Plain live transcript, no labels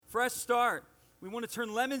Fresh start. We want to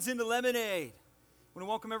turn lemons into lemonade. I want to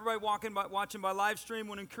welcome everybody watching by live stream. I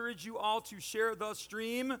want to encourage you all to share the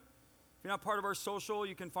stream. If you're not part of our social,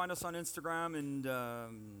 you can find us on Instagram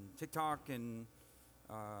and TikTok and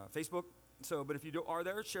Facebook. But if you are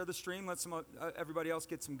there, share the stream. Let everybody else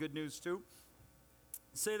get some good news too.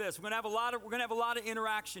 Say this: we're gonna have a lot of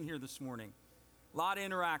interaction here this morning. A lot of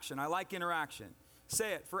interaction. I like interaction.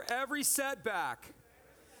 Say it. For every setback,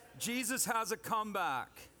 Jesus has a comeback.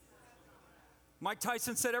 Mike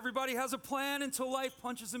Tyson said, everybody has a plan until life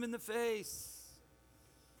punches them in the face.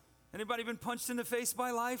 Anybody been punched in the face by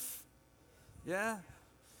life? Yeah?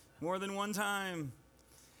 More than one time.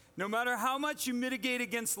 No matter how much you mitigate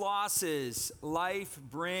against losses, life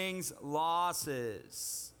brings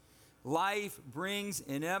losses. Life brings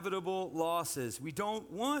inevitable losses. We don't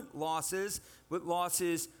want losses, but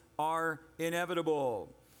losses are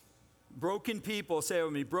inevitable. Broken people, say it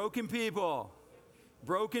with me, broken people.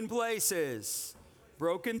 Broken places,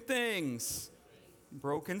 broken things,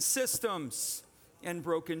 broken systems, and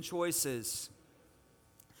broken choices.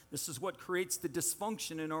 This is what creates the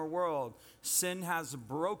dysfunction in our world. Sin has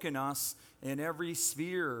broken us in every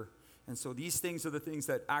sphere. And so these things are the things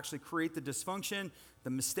that actually create the dysfunction, the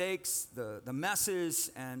mistakes, the messes,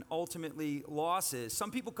 and ultimately losses. Some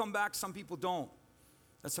people come back, some people don't.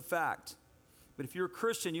 That's a fact. But if you're a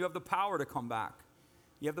Christian, you have the power to come back.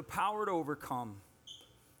 You have the power to overcome.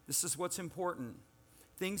 This is what's important.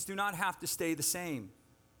 Things do not have to stay the same.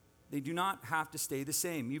 They do not have to stay the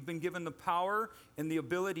same. You've been given the power and the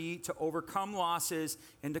ability to overcome losses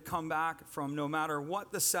and to come back from no matter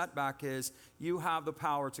what the setback is, you have the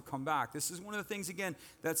power to come back. This is one of the things, again,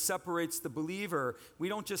 that separates the believer. We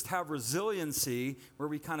don't just have resiliency where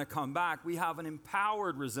we kind of come back. We have an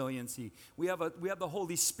empowered resiliency. We have the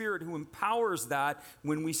Holy Spirit who empowers that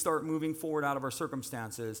when we start moving forward out of our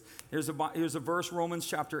circumstances. Here's a verse, Romans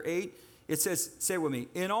chapter 8. It says, say it with me,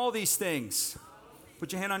 in all these things,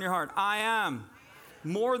 put your hand on your heart. I am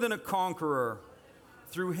more than a conqueror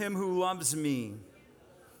through him who loves me.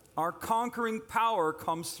 Our conquering power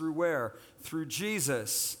comes through where? Through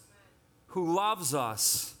Jesus, who loves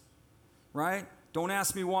us, right? Don't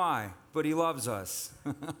ask me why, but he loves us.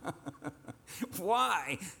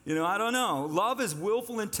 Why? I don't know. Love is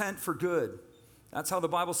willful intent for good. That's how the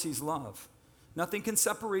Bible sees love. Nothing can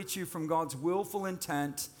separate you from God's willful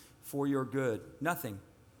intent for your good. Nothing.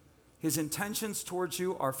 His intentions towards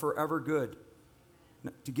you are forever good,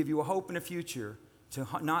 to give you a hope and a future,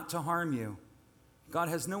 not to harm you. God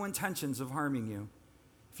has no intentions of harming you.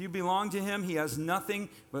 If you belong to him, he has nothing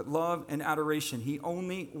but love and adoration. He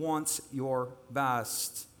only wants your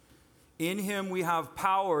best. In him, we have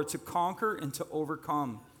power to conquer and to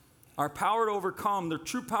overcome. Our power to overcome, the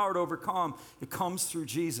true power to overcome, it comes through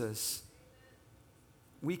Jesus.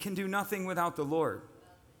 We can do nothing without the Lord.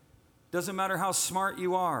 Doesn't matter how smart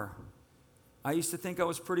you are. I used to think I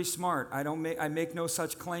was pretty smart. I make no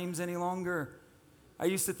such claims any longer. I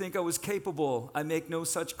used to think I was capable. I make no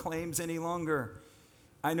such claims any longer.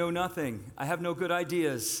 I know nothing. I have no good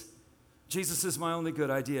ideas. Jesus is my only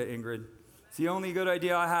good idea, Ingrid. It's the only good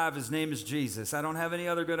idea I have. His name is Jesus. I don't have any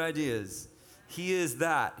other good ideas. He is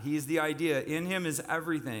that. He is the idea. In him is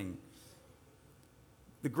everything.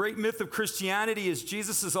 The great myth of Christianity is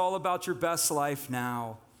Jesus is all about your best life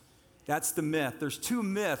now. That's the myth. There's two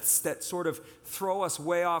myths that sort of throw us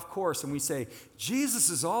way off course, and we say, Jesus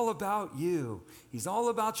is all about you. He's all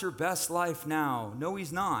about your best life now. No,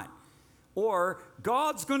 he's not. Or,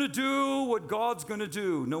 God's going to do what God's going to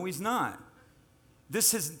do. No, he's not.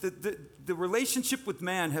 This is the relationship with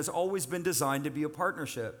man has always been designed to be a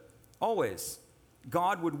partnership. Always.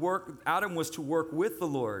 Adam was to work with the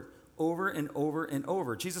Lord over and over and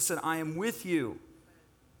over. Jesus said, I am with you.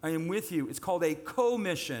 I am with you. It's called a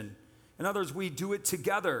co-mission. In other words, we do it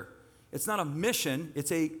together. It's not a mission,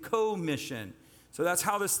 it's a co-mission. So that's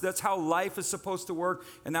how life is supposed to work,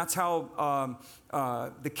 and that's how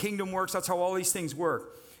the kingdom works. That's how all these things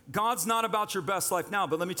work. God's not about your best life now,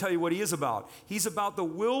 but let me tell you what he is about. He's about the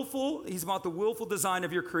willful design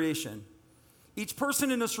of your creation. Each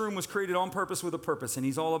person in this room was created on purpose with a purpose, and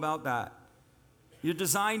he's all about that. You're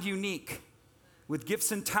designed unique, with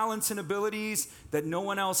gifts and talents and abilities that no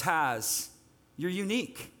one else has. You're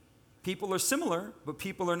unique. People are similar, but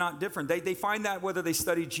people are not different. They find that whether they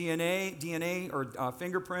study DNA or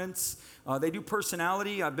fingerprints. They do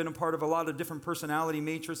personality. I've been a part of a lot of different personality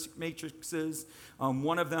matrices.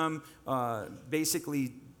 One of them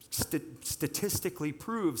basically statistically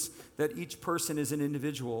proves that each person is an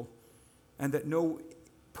individual and that no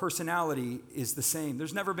personality is the same.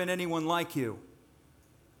 There's never been anyone like you.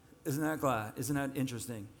 Isn't that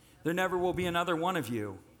interesting? There never will be another one of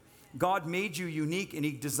you. God made you unique and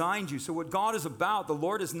he designed you. So what God is about, the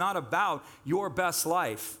Lord is not about your best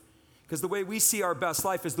life. Because the way we see our best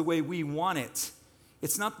life is the way we want it.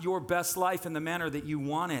 It's not your best life in the manner that you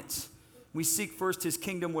want it. We seek first his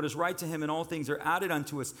kingdom, what is right to him, and all things are added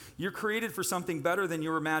unto us. You're created for something better than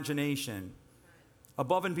your imagination,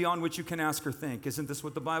 above and beyond which you can ask or think. Isn't this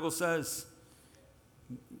what the Bible says?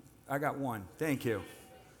 I got one. Thank you.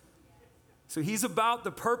 So he's about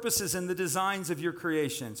the purposes and the designs of your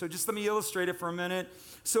creation. So just let me illustrate it for a minute.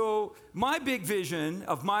 So my big vision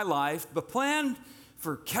of my life, the plan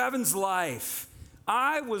for Kevin's life,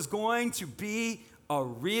 I was going to be a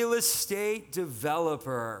real estate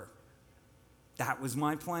developer. That was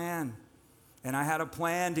my plan. And I had a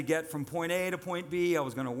plan to get from point A to point B. I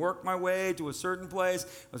was going to work my way to a certain place.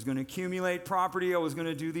 I was going to accumulate property. I was going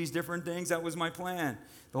to do these different things. That was my plan.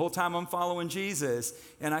 The whole time I'm following Jesus.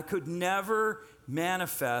 And I could never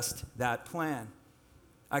manifest that plan.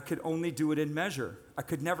 I could only do it in measure. I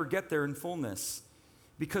could never get there in fullness.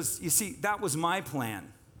 Because, you see, that was my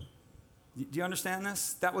plan. Do you understand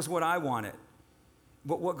this? That was what I wanted.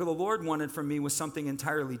 But what the Lord wanted from me was something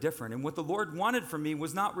entirely different. And what the Lord wanted from me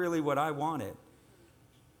was not really what I wanted.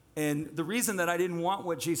 And the reason that I didn't want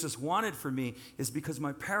what Jesus wanted for me is because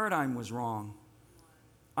my paradigm was wrong.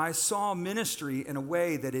 I saw ministry in a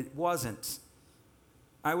way that it wasn't.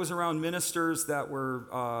 I was around ministers that were,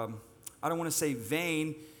 I don't want to say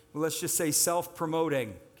vain, but let's just say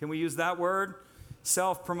self-promoting. Can we use that word?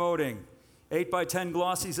 Self-promoting. 8x10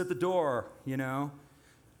 glossies at the door, you know.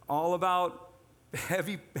 All about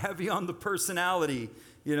heavy on the personality,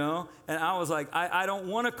 you know? And I was like, I don't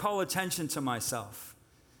want to call attention to myself.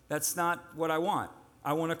 That's not what I want.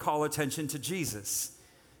 I want to call attention to Jesus.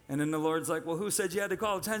 And then the Lord's like, well, who said you had to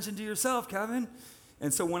call attention to yourself, Kevin?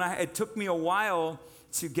 And so it took me a while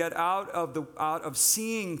to get out of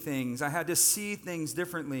seeing things. I had to see things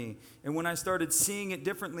differently. And when I started seeing it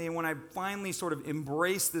differently, and when I finally sort of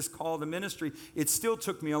embraced this call to ministry, it still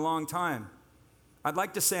took me a long time. I'd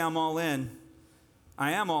like to say I'm all in.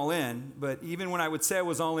 I am all in, but even when I would say I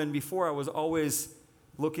was all in before, I was always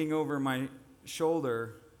looking over my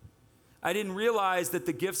shoulder. I didn't realize that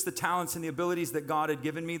the gifts, the talents, and the abilities that God had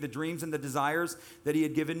given me, the dreams and the desires that he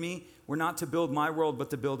had given me, were not to build my world, but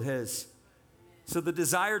to build his. So the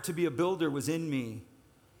desire to be a builder was in me.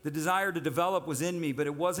 The desire to develop was in me, but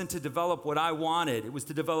it wasn't to develop what I wanted. It was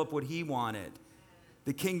to develop what he wanted.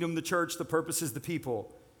 The kingdom, the church, the purposes, the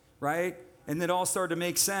people, right? And it all started to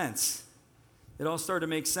make sense. It all started to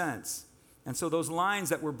make sense. And so those lines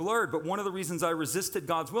that were blurred, but one of the reasons I resisted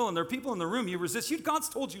God's will, and there are people in the room, God's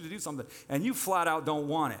told you to do something, and you flat out don't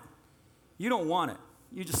want it. You don't want it.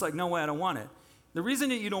 You're just like, no way, I don't want it. The reason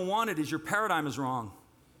that you don't want it is your paradigm is wrong.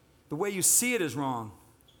 The way you see it is wrong.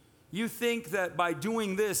 You think that by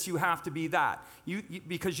doing this, you have to be that.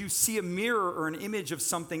 Because you see a mirror or an image of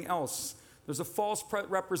something else. There's a false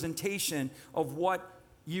representation of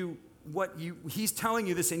he's telling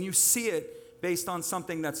you this, and you see it based on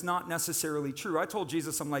something that's not necessarily true. I told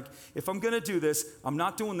Jesus, I'm like, if I'm going to do this, I'm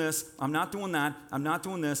not doing this, I'm not doing that, I'm not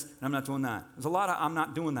doing this, and I'm not doing that. There's a lot of I'm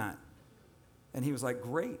not doing that. And he was like,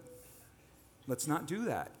 great, let's not do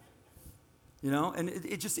that. You know, and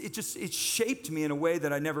it shaped me in a way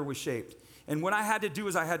that I never was shaped. And what I had to do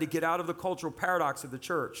is I had to get out of the cultural paradox of the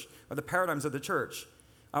church, or the paradigms of the church.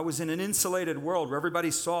 I was in an insulated world where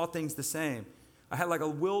everybody saw things the same. I had like a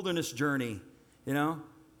wilderness journey, you know,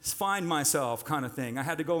 find myself kind of thing. I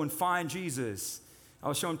had to go and find Jesus. I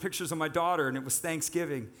was showing pictures of my daughter, and it was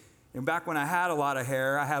Thanksgiving. And back when I had a lot of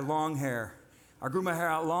hair, I had long hair. I grew my hair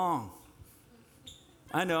out long.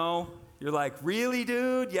 I know. You're like, really,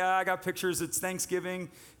 dude? Yeah, I got pictures. It's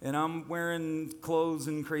Thanksgiving, and I'm wearing clothes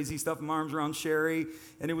and crazy stuff. My arms around Sherry.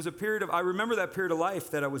 And it was I remember that period of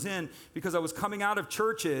life that I was in because I was coming out of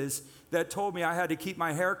churches that told me I had to keep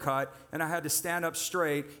my hair cut, and I had to stand up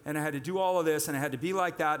straight, and I had to do all of this, and I had to be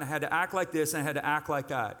like that, and I had to act like this, and I had to act like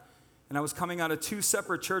that. And I was coming out of two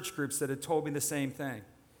separate church groups that had told me the same thing.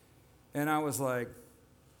 And I was like,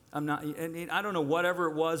 I'm not, and I don't know, whatever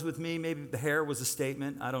it was with me, maybe the hair was a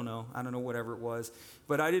statement, I don't know whatever it was,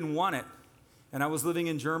 but I didn't want it. And I was living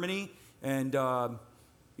in Germany, and,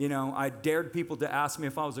 I dared people to ask me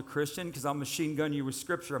if I was a Christian, because I'll machine gun you with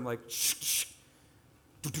scripture. I'm like, shh, shh.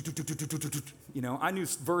 I knew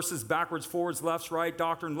verses backwards, forwards, left, right,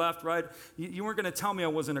 doctrine, left, right. You weren't going to tell me I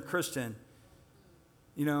wasn't a Christian,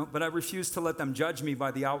 but I refused to let them judge me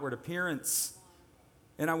by the outward appearance.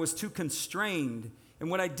 And I was too constrained. And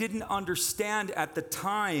what I didn't understand at the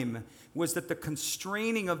time was that the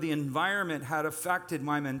constraining of the environment had affected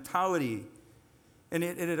my mentality. And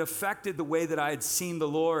it had affected the way that I had seen the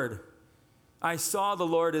Lord. I saw the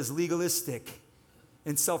Lord as legalistic.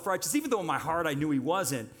 and self-righteous, even though in my heart I knew he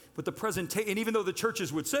wasn't. But the presentation, and even though the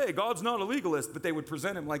churches would say, God's not a legalist, but they would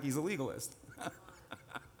present him like he's a legalist.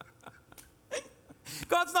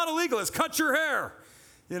 God's not a legalist. Cut your hair.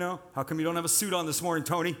 You know, how come you don't have a suit on this morning,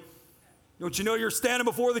 Tony? Don't you know you're standing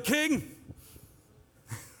before the king?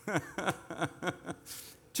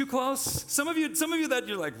 Too close? Some of you that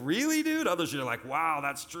you're like, really, dude? Others you're like, wow,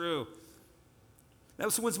 that's true.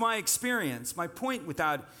 That was my experience. My point with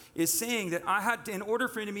that is saying that I had to, in order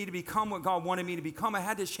for me to become what God wanted me to become, I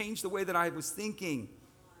had to change the way that I was thinking.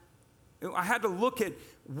 I had to look at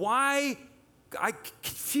why I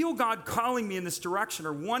feel God calling me in this direction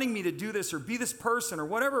or wanting me to do this or be this person or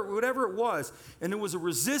whatever it was. And there was a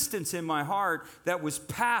resistance in my heart that was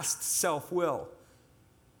past self-will.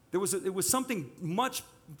 It was something much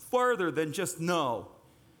further than just no.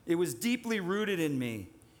 It was deeply rooted in me,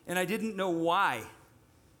 and I didn't know why.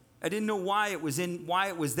 I didn't know why it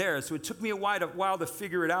was there. So it took me a while to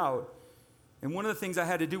figure it out. And one of the things I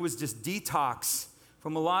had to do was just detox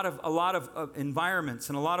from a lot of environments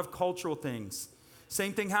and a lot of cultural things.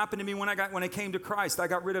 Same thing happened to me when I came to Christ. I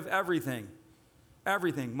got rid of everything.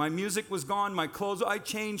 Everything. My music was gone, my clothes, I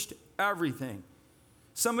changed everything.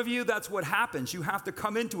 Some of you, that's what happens. You have to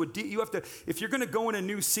come into if you're going to go in a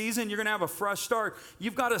new season, you're going to have a fresh start.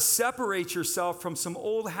 You've got to separate yourself from some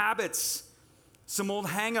old habits, some old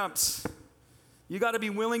hang-ups. You got to be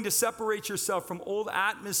willing to separate yourself from old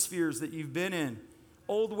atmospheres that you've been in,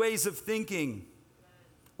 old ways of thinking,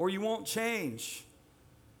 or you won't change.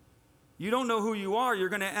 You don't know who you are. You're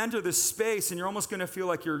going to enter this space, and you're almost going to feel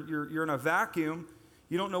like you're in a vacuum.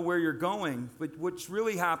 You don't know where you're going, but what's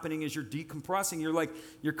really happening is you're decompressing.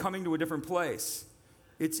 You're coming to a different place.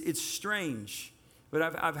 It's strange, but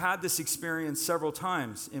I've had this experience several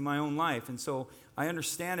times in my own life, and so I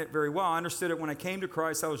understand it very well. I understood it when I came to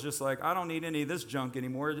Christ. I was just like, I don't need any of this junk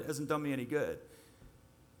anymore. It hasn't done me any good.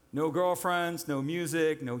 No girlfriends, no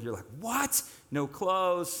music, you're like, what? No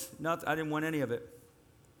clothes, nothing. I didn't want any of it.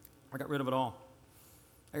 I got rid of it all.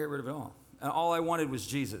 And all I wanted was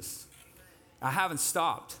Jesus. I haven't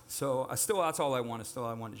stopped, so that's all I want. Still,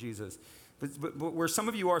 I want Jesus. But where some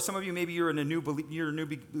of you are, maybe you're a new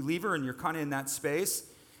believer, and you're kind of in that space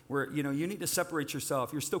where you need to separate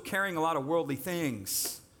yourself. You're still carrying a lot of worldly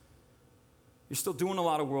things. You're still doing a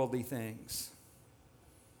lot of worldly things.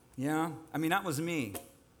 Yeah, I mean that was me.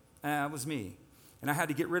 That was me, and I had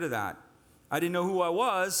to get rid of that. I didn't know who I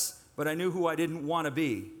was, but I knew who I didn't want to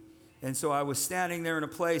be, and so I was standing there in a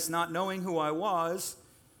place not knowing who I was.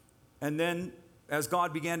 And then as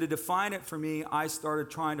God began to define it for me, I started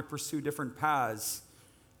trying to pursue different paths.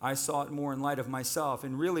 I saw it more in light of myself.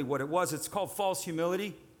 And really what it was, it's called false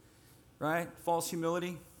humility, right? False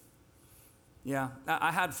humility. Yeah,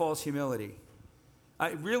 I had false humility.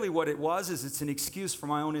 Really what it was is it's an excuse for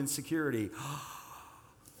my own insecurity.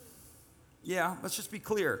 Yeah, let's just be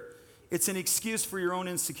clear. It's an excuse for your own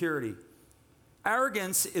insecurity.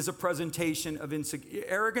 Arrogance is a presentation of insecurity.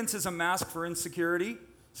 Arrogance is a mask for insecurity.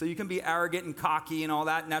 So you can be arrogant and cocky and all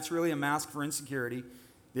that, and that's really a mask for insecurity.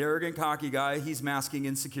 The arrogant, cocky guy, he's masking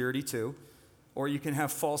insecurity too. Or you can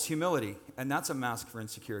have false humility, and that's a mask for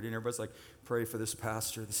insecurity. And everybody's like, pray for this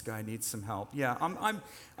pastor. This guy needs some help. Yeah,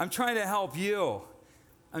 I'm trying to help you.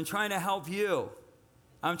 I'm trying to help you.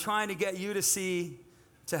 I'm trying to get you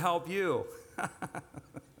to help you.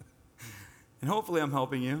 And hopefully I'm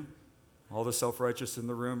helping you. All the self-righteous in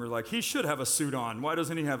the room are like, he should have a suit on. Why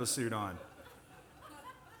doesn't he have a suit on?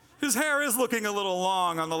 His hair is looking a little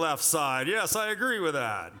long on the left side. Yes, I agree with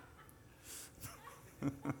that.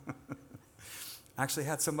 Actually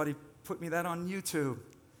had somebody put me that on YouTube.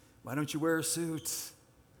 Why don't you wear a suit?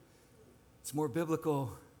 It's more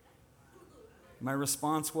biblical. My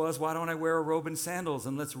response was, why don't I wear a robe and sandals,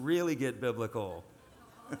 and let's really get biblical.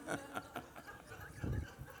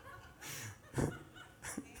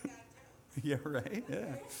 Yeah, right?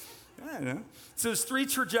 Yeah. I know. So there's 3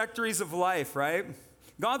 trajectories of life, right?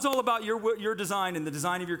 God's all about your design and the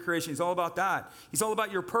design of your creation. He's all about that. He's all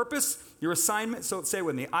about your purpose, your assignment. So say it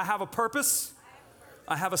with me. I have a purpose.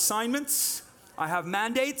 I have assignments. I have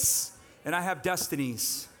mandates. And I have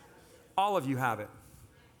destinies. All of you have it.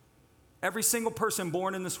 Every single person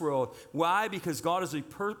born in this world. Why? Because God is a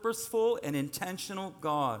purposeful and intentional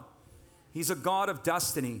God. He's a God of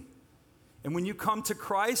destiny. And when you come to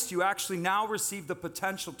Christ, you actually now receive the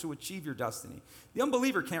potential to achieve your destiny. The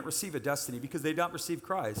unbeliever can't receive a destiny because they don't receive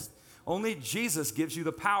Christ. Only Jesus gives you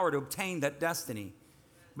the power to obtain that destiny.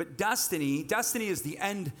 But destiny is the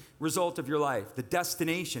end result of your life, the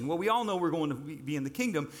destination. Well, we all know we're going to be in the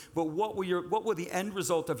kingdom, but what will the end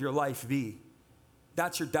result of your life be?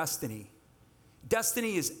 That's your destiny.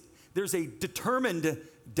 Destiny is, there's a determined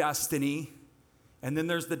destiny, And then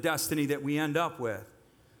there's the destiny that we end up with.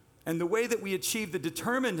 And the way that we achieve the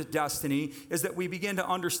determined destiny is that we begin to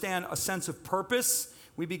understand a sense of purpose,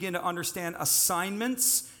 we begin to understand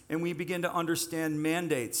assignments, and we begin to understand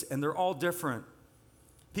mandates. And they're all different.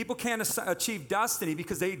 People can't achieve destiny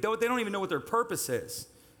because they don't even know what their purpose is.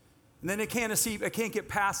 And then they can't get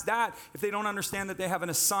past that if they don't understand that they have an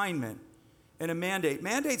assignment and a mandate.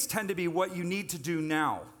 Mandates tend to be what you need to do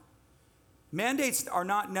now. Mandates are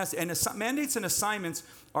not necessary, and mandates and assignments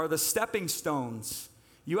are the stepping stones.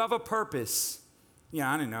 You have a purpose.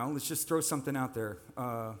 Yeah, I don't know. Let's just throw something out there.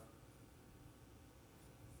 I'm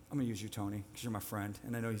going to use you, Tony, because you're my friend,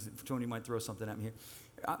 and I know Tony might throw something at me here.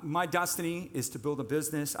 My destiny is to build a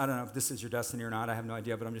business. I don't know if this is your destiny or not. I have no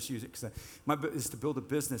idea, but I'm just using it because is to build a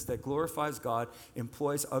business that glorifies God,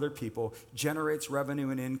 employs other people, generates revenue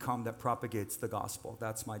and income that propagates the gospel.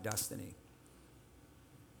 That's my destiny.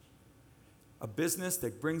 A business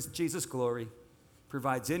that brings Jesus glory,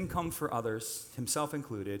 provides income for others, himself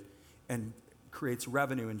included, and creates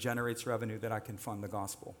revenue and generates revenue that I can fund the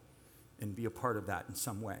gospel and be a part of that in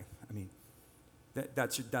some way. I mean,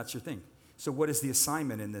 that's your thing. So what is the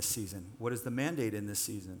assignment in this season? What is the mandate in this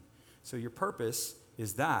season? So your purpose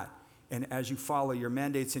is that. And as you follow your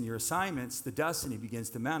mandates and your assignments, the destiny begins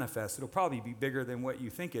to manifest. It'll probably be bigger than what you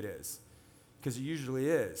think it is, because it usually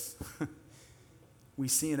is. We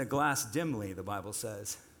see in a glass dimly, the Bible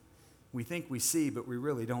says. We think we see, but we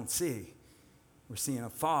really don't see. We're seeing a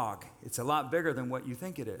fog. It's a lot bigger than what you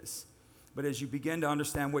think it is. But as you begin to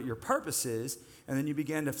understand what your purpose is, and then you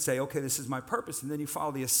begin to say, okay, this is my purpose, and then you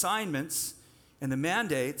follow the assignments and the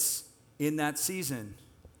mandates in that season.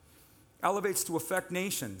 Elevates to affect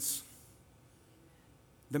nations.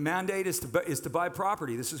 The mandate is to buy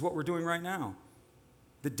property. This is what we're doing right now.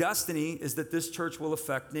 The destiny is that this church will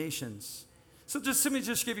affect nations. So let me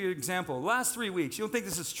just give you an example. The last 3 weeks, you don't think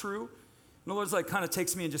this is true? And the Lord's like kind of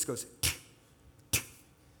takes me and just goes,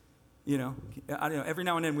 you know, I don't know, every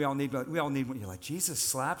now and then we all need when you're like, Jesus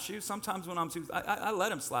slaps you? Sometimes when I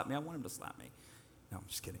let him slap me. I want him to slap me. No, I'm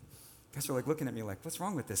just kidding. You guys are like looking at me like, what's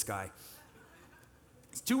wrong with this guy?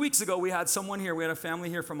 2 weeks ago, we had a family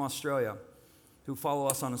here from Australia who follow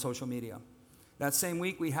us on social media. That same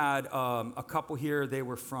week, we had a couple here. They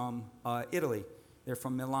were from Italy. They're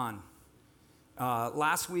from Milan.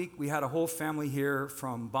 Last week, we had a whole family here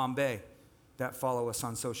from Bombay that follow us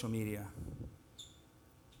on social media.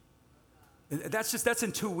 That's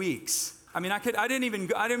in 2 weeks. I mean, I didn't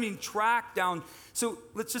even track down. So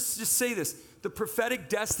let's just say this. The prophetic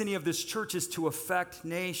destiny of this church is to affect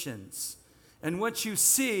nations. And what you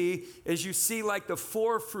see is like the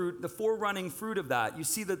forerunning fruit of that. You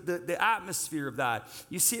see the atmosphere of that.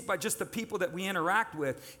 You see it by just the people that we interact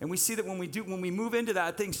with. And we see that when we move into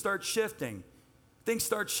that, things start shifting. Things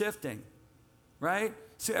start shifting, right?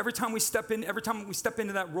 So every time we step into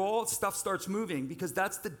that role, stuff starts moving, because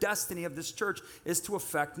that's the destiny of this church, is to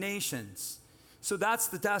affect nations. So that's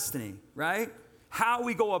the destiny, right? How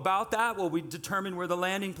we go about that will we determine where the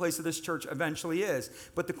landing place of this church eventually is.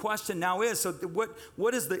 But the question now is, so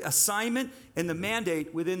what is the assignment and the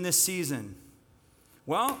mandate within this season?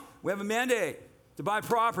 Well, we have a mandate to buy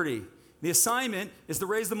property. The assignment is to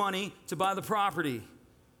raise the money to buy the property.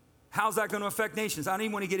 How's that going to affect nations? I don't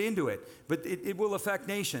even want to get into it, but it will affect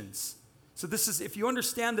nations. So this is, if you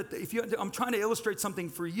understand that, I'm trying to illustrate something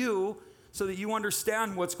for you so that you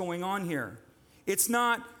understand what's going on here. It's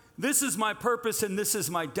not, this is my purpose and this is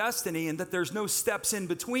my destiny, and that there's no steps in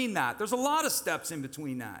between that. There's a lot of steps in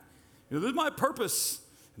between that. This is my purpose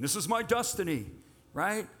and this is my destiny,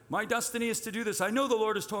 right? My destiny is to do this. I know the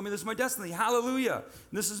Lord has told me this is my destiny. Hallelujah.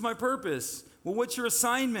 And this is my purpose. Well, what's your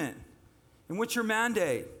assignment? And what's your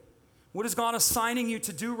mandate? What is God assigning you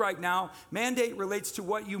to do right now? Mandate relates to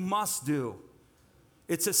what you must do.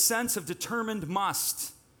 It's a sense of determined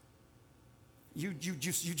must. You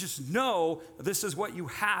just know this is what you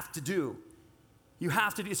have to do. You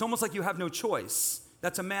have to do. It's almost like you have no choice.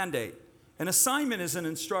 That's a mandate. An assignment is an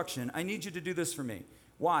instruction. I need you to do this for me.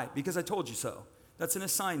 Why? Because I told you so. That's an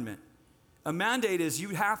assignment. A mandate is you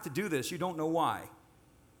have to do this. You don't know why.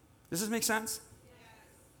 Does this make sense? Yes.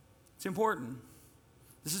 It's important.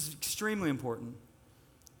 This is extremely important.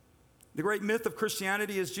 The great myth of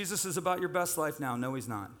Christianity is Jesus is about your best life now. No, he's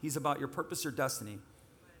not. He's about your purpose or destiny.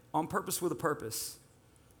 On purpose with a purpose.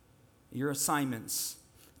 Your assignments.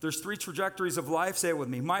 There's 3 trajectories of life. Say it with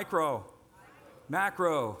me. Micro.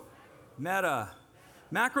 Macro. Meta.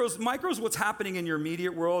 Micro is what's happening in your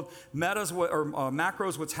immediate world. Macro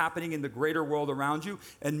is what's happening in the greater world around you.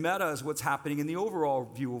 And meta is what's happening in the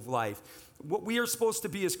overall view of life. What we are supposed to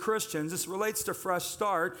be as Christians, this relates to Fresh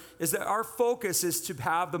Start, is that our focus is to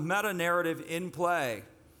have the meta-narrative in play.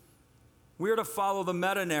 We are to follow the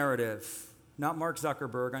meta-narrative, not Mark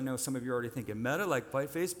Zuckerberg. I know some of you are already thinking, meta, like by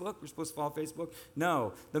Facebook? We're supposed to follow Facebook?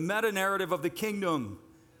 No, the meta-narrative of the kingdom.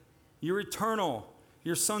 You're eternal.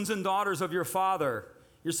 You're sons and daughters of your Father.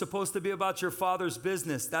 You're supposed to be about your Father's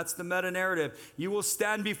business. That's the meta-narrative. You will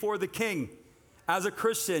stand before the King as a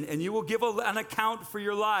Christian, and you will give an account for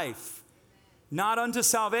your life. Not unto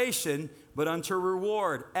salvation, but unto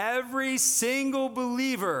reward. Every single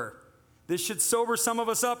believer, this should sober some of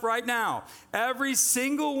us up right now. Every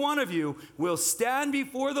single one of you will stand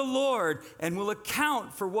before the Lord and will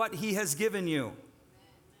account for what He has given you.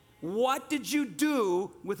 What did you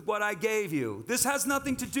do with what I gave you? This has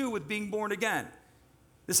nothing to do with being born again.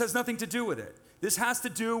 This has nothing to do with it. This has to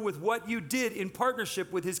do with what you did in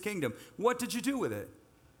partnership with His kingdom. What did you do with it?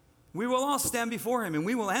 We will all stand before Him and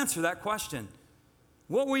we will answer that question.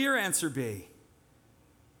 What will your answer be?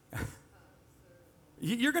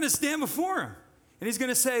 You're going to stand before Him. And He's going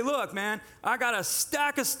to say, look, man, I got a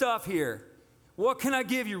stack of stuff here. What can I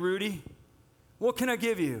give you, Rudy? What can I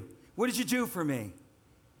give you? What did you do for me?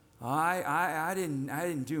 I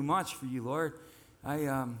didn't do much for you, Lord.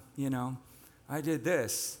 I did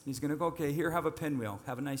this. He's going to go, okay, here, have a pinwheel.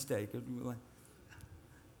 Have a nice day.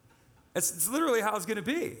 It's literally how it's going to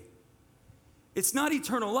be. It's not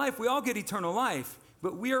eternal life. We all get eternal life,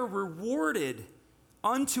 but we are rewarded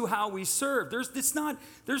unto how we serve.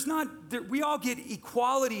 We all get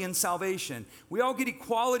equality in salvation. We all get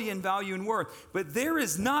equality in value and worth, but there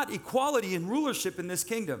is not equality in rulership in this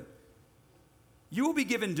kingdom. You will be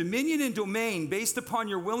given dominion and domain based upon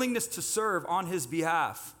your willingness to serve on His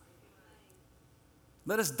behalf.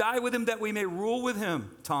 Let us die with Him that we may rule with Him,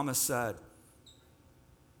 Thomas said.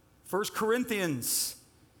 1 Corinthians,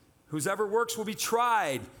 whosever works will be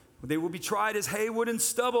tried. They will be tried as hay, wood, and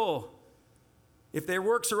stubble. If their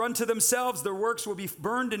works are unto themselves, their works will be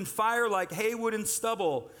burned in fire like hay, wood, and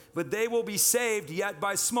stubble. But they will be saved yet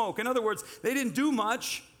by smoke. In other words, they didn't do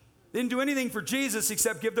much. They didn't do anything for Jesus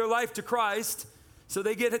except give their life to Christ. So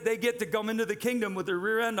they get to come into the kingdom with their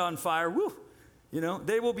rear end on fire. Woo!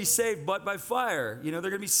 They will be saved but by fire. They're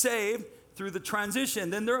going to be saved through the transition.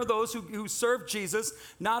 Then there are those who serve Jesus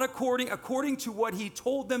not according to what He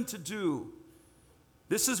told them to do.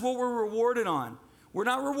 This is what we're rewarded on. We're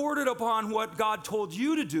not rewarded upon what God told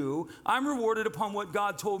you to do. I'm rewarded upon what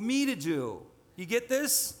God told me to do. You get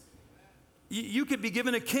this? You could be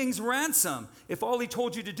given a king's ransom if all He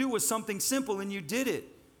told you to do was something simple and you did it.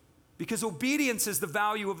 Because obedience is the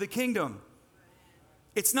value of the kingdom.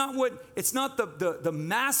 It's not the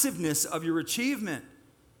massiveness of your achievement.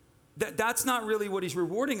 That's not really what He's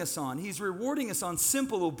rewarding us on. He's rewarding us on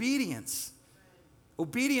simple obedience.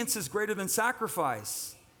 Obedience is greater than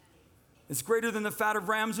sacrifice. It's greater than the fat of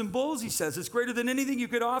rams and bulls, He says. It's greater than anything you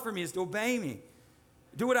could offer me is to obey me.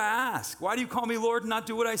 Do what I ask. Why do you call me Lord and not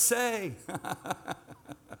do what I say?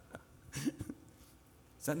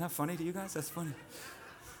 Is that not funny to you guys? That's funny.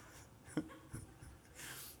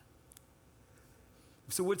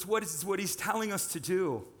 So it's what He's telling us to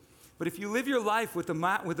do. But if you live your life with the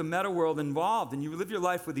meta world involved and you live your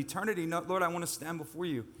life with eternity, no, Lord, I want to stand before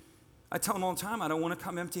you. I tell Him all the time, I don't want to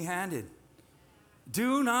come empty-handed.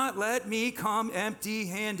 Do not let me come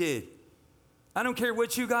empty-handed. I don't care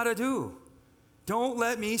what you got to do. Don't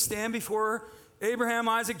let me stand before Abraham,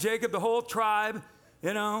 Isaac, Jacob, the whole tribe,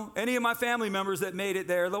 any of my family members that made it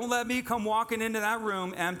there. Don't let me come walking into that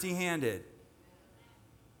room empty-handed.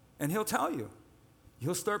 And He'll tell you.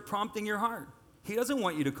 He'll start prompting your heart. He doesn't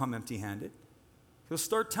want you to come empty-handed. He'll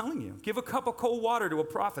start telling you. Give a cup of cold water to a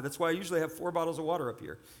prophet. That's why I usually have 4 bottles of water up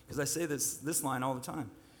here, because I say this line all the time.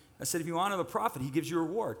 I said, if you honor the prophet, he gives you a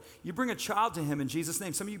reward. You bring a child to him in Jesus'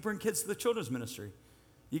 name. Some of you bring kids to the children's ministry.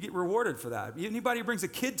 You get rewarded for that. Anybody who brings a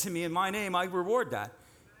kid to me in my name, I reward that.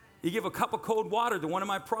 You give a cup of cold water to one of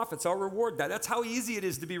my prophets, I'll reward that. That's how easy it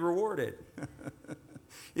is to be rewarded.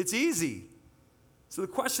 It's easy. So the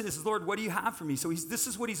question is, Lord, what do you have for me? So this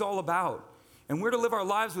is what He's all about. And we're to live our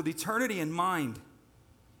lives with eternity in mind.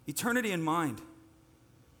 Eternity in mind.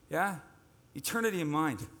 Yeah? Eternity in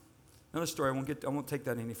mind. Another story, I won't take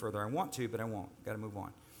that any further. I want to, but I won't. Got to move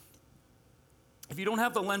on. If you don't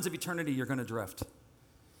have the lens of eternity, you're going to drift.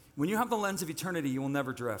 When you have the lens of eternity, you will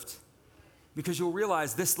never drift. Because you'll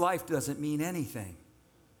realize this life doesn't mean anything.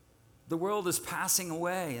 The world is passing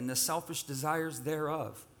away and the selfish desires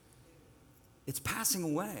thereof. It's passing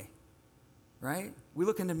away, right? We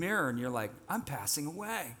look in the mirror and you're like, I'm passing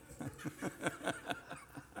away.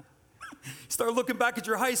 Start looking back at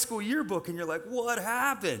your high school yearbook and you're like, what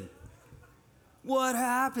happened? What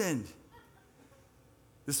happened?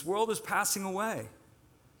 This world is passing away.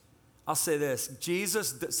 I'll say this.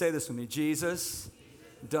 Say this with me. Jesus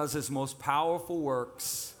does His most powerful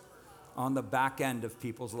works on the back end of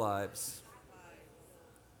people's lives.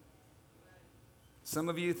 Some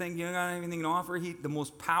of you think you don't got anything to offer. The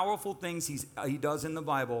most powerful things he does in the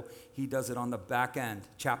Bible, he does it on the back end.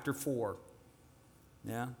 Chapter 4.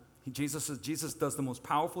 Yeah? Jesus does the most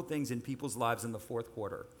powerful things in people's lives in the fourth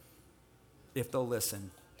quarter. If they'll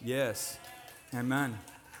listen. Yes. Amen.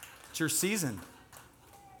 It's your season.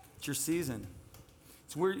 It's your season.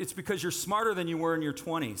 It's because you're smarter than you were in your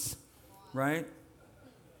 20s. Right?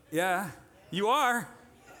 Yeah. You are.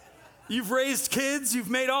 You've raised kids. You've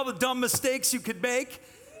made all the dumb mistakes you could make.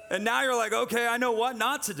 And now you're like, okay, I know what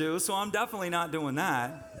not to do, so I'm definitely not doing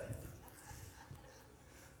that.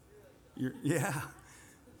 Yeah.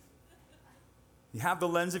 You have the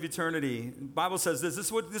lens of eternity. The Bible says this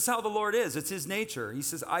is how the Lord is. It's his nature. He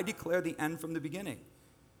says, I declare the end from the beginning.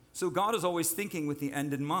 So God is always thinking with the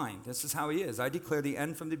end in mind. This is how he is. I declare the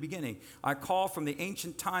end from the beginning. I call from the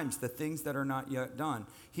ancient times the things that are not yet done.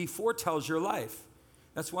 He foretells your life.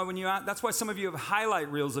 That's why some of you have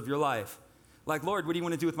highlight reels of your life. Like, Lord, what do you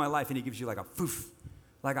want to do with my life? And he gives you like a poof,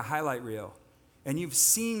 like a highlight reel. And you've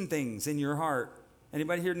seen things in your heart.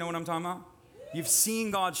 Anybody here know what I'm talking about? You've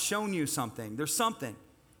seen God shown you something. There's something.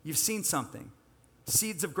 You've seen something.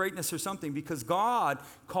 Seeds of greatness or something. Because God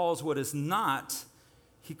calls what is not,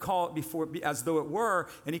 he called before as though it were,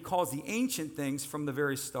 and he calls the ancient things from the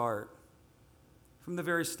very start. From the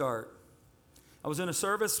very start. I was in a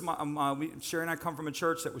service. Sherry and I come from a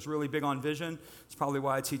church that was really big on vision. It's probably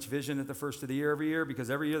why I teach vision at the first of the year every year, because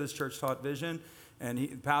every year this church taught vision. And the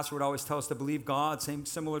pastor would always tell us to believe God,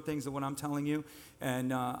 similar things to what I'm telling you.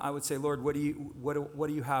 And I would say, Lord, what do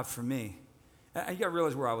you have for me? And you got to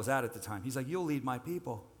realize where I was at the time. He's like, you'll lead my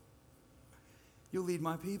people. You'll lead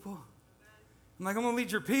my people. I'm like, I'm going to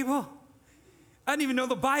lead your people? I didn't even know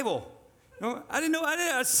the Bible.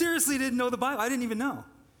 I seriously didn't know the Bible. I didn't even know.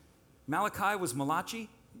 Malachi was Malachi.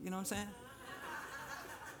 You know what I'm saying?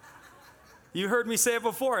 You heard me say it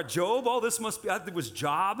before. Job, it was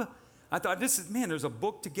Job. I thought, there's a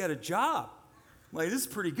book to get a job. Like, this is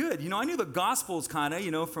pretty good. I knew the Gospels kind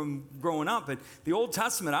of, from growing up, but the Old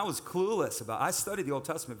Testament, I was clueless about. I studied the Old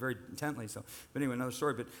Testament very intently, but anyway, another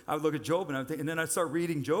story. But I would look at Job, and then I'd start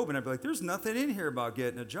reading Job, and I'd be like, there's nothing in here about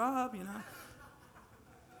getting a job,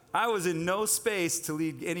 I was in no space to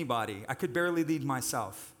lead anybody. I could barely lead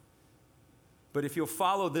myself. But if you'll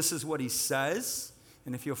follow, this is what he says,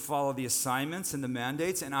 and if you'll follow the assignments and the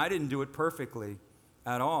mandates, and I didn't do it perfectly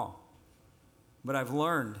at all. But I've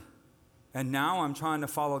learned. And now I'm trying to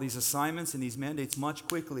follow these assignments and these mandates much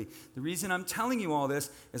quickly. The reason I'm telling you all this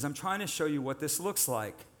is I'm trying to show you what this looks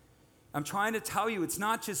like. I'm trying to tell you it's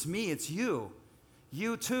not just me, it's you.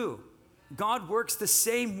 You too. God works the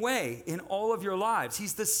same way in all of your lives.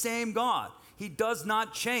 He's the same God. He does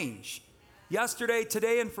not change. Yesterday,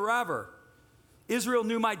 today, and forever. Israel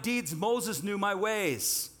knew my deeds. Moses knew my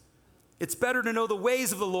ways. It's better to know the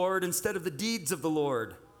ways of the Lord instead of the deeds of the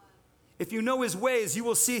Lord. If you know his ways, you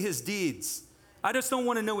will see his deeds. I just don't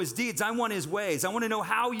want to know his deeds. I want his ways. I want to know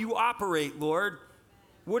how you operate, Lord.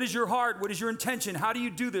 What is your heart? What is your intention? How do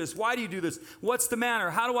you do this? Why do you do this? What's the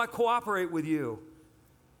manner? How do I cooperate with you?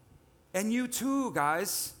 And you too,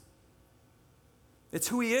 guys. It's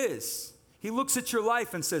who he is. He looks at your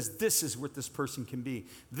life and says, this is what this person can be.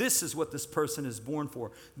 This is what this person is born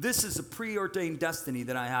for. This is a preordained destiny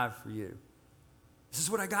that I have for you. This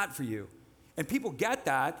is what I got for you. And people get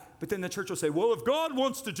that, but then the church will say, well, if God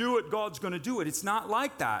wants to do it, God's going to do it. It's not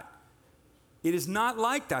like that. It is not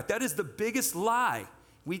like that. That is the biggest lie.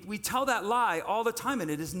 We tell that lie all the time,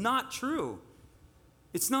 and it is not true.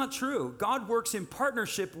 It's not true. God works in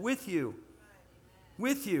partnership with you.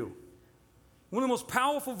 With you. One of the most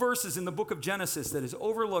powerful verses in the book of Genesis that is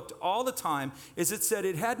overlooked all the time is it said,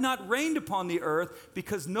 it had not rained upon the earth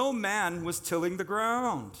because no man was tilling the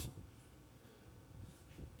ground.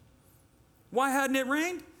 Why hadn't it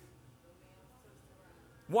rained?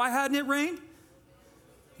 Why hadn't it rained?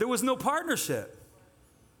 There was no partnership.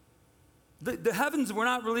 The heavens were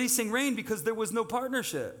not releasing rain because there was no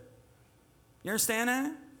partnership. You understand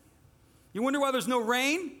that? You wonder why there's no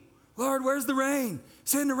rain? Lord, where's the rain?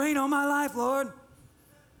 Send the rain on my life, Lord.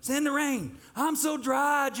 Send the rain. I'm so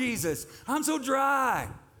dry, Jesus. I'm so dry.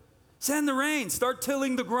 Send the rain. Start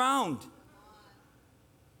tilling the ground.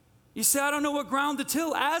 You say, I don't know what ground to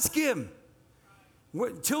till. Ask him.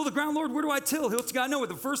 Till the ground, Lord, where do I till? He'll got to know.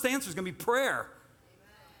 The first answer is going to be prayer.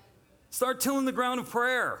 Start tilling the ground of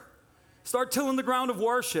prayer. Start tilling the ground of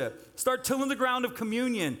worship. Start tilling the ground of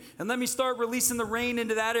communion. And let me start releasing the rain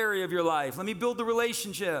into that area of your life. Let me build the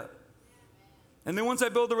relationship. And then once I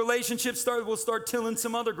build the relationship, we'll start tilling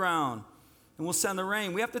some other ground. and we'll send the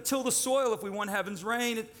rain. We have to till the soil if we want heaven's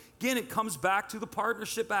rain. Again, it comes back to the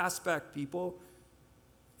partnership aspect, people.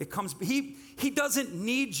 He doesn't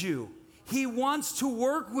need you. He wants to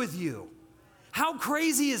work with you. How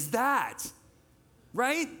crazy is that?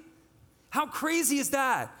 Right? How crazy is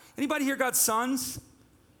that? Anybody here got sons?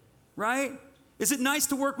 Right? Is it nice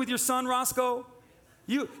to work with your son, Roscoe?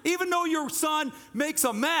 Even though your son makes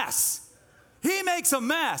a mess. He makes a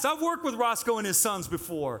mess. I've worked with Roscoe and his sons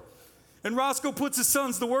before. And Roscoe puts his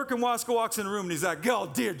sons to work, and Roscoe walks in the room, and he's like, oh,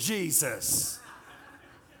 dear Jesus.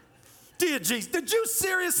 Dear Jesus, did you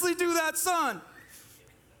seriously do that, son?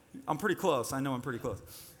 I'm pretty close. I know I'm pretty close.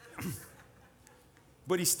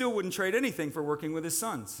 But he still wouldn't trade anything for working with his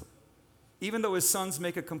sons, even though his sons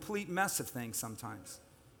make a complete mess of things sometimes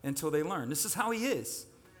until they learn. This is how he is.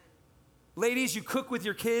 Ladies, you cook with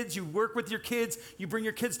your kids, you work with your kids, you bring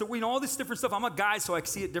your kids to, all this different stuff. I'm a guy, so I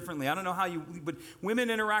see it differently. I don't know how but women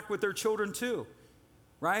interact with their children too,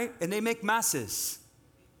 right? And they make messes.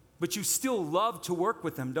 But you still love to work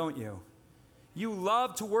with them, don't you? You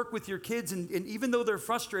love to work with your kids, and even though they're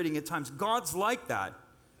frustrating at times, God's like that.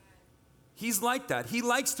 He's like that. He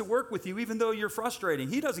likes to work with you even though you're frustrating.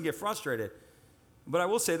 He doesn't get frustrated. But I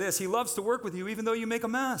will say this, he loves to work with you even though you make a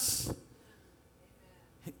mess.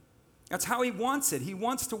 That's how he wants it. He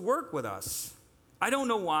wants to work with us. I don't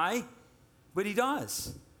know why, but he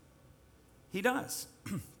does. He does.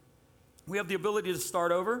 We have the ability to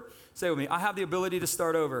start over. Say with me, I have the ability to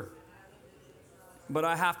start over, but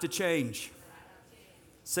I have to change.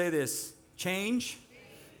 Say this, change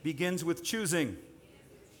begins with choosing.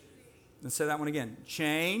 Let's say that one again.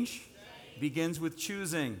 Change begins with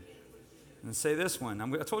choosing. And say this one.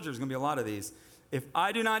 I told you there's going to be a lot of these. If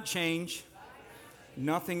I do not change,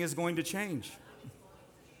 nothing is going to change.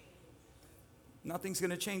 Nothing's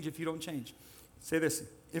going to change if you don't change. Say this.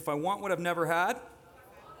 If I want what I've never had,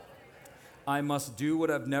 I must do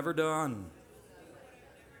what I've never done.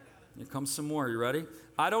 Here comes some more. You ready?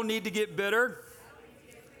 I don't need to get bitter.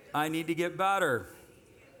 I need to get better.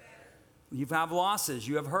 You have losses.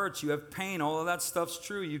 You have hurts. You have pain. All of that stuff's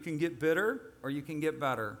true. You can get bitter or you can get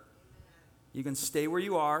better. You can stay where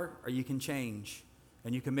you are or you can change.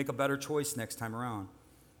 And you can make a better choice next time around.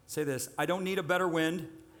 Say this, I don't need a better wind.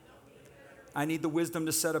 I need the wisdom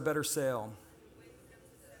to set a better sail.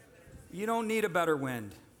 You don't need a better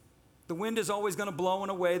wind. The wind is always going to blow in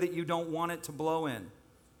a way that you don't want it to blow in.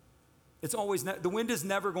 The wind is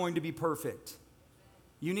never going to be perfect.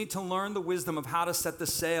 You need to learn the wisdom of how to set the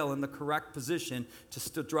sail in the correct position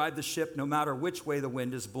to drive the ship no matter which way the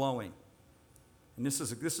wind is blowing. And this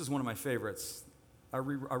is one of my favorites. I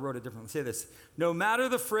wrote it differently. Say this. No matter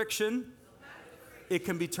the friction, it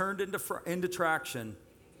can be turned into traction.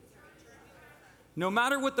 No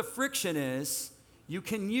matter what the friction is, you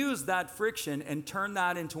can use that friction and turn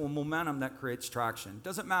that into a momentum that creates traction.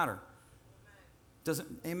 Doesn't matter.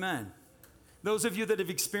 Amen. Those of you that have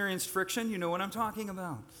experienced friction, you know what I'm talking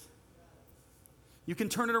about. You can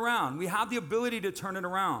turn it around. We have the ability to turn it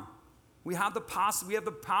around. We have the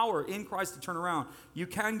power in Christ to turn around.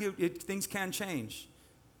 Things can change.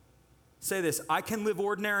 Say this, I can live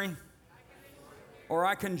ordinary, or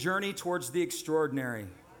I can journey towards the extraordinary.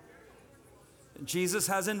 Jesus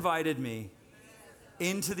has invited me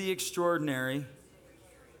into the extraordinary.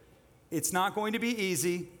 It's not going to be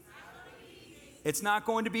easy. It's not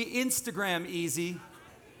going to be Instagram easy.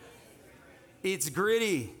 It's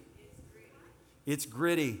gritty. It's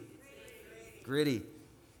gritty. Gritty.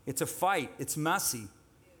 It's a fight. It's messy.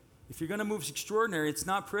 If you're going to move extraordinary, it's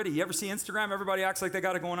not pretty. You ever see Instagram? Everybody acts like they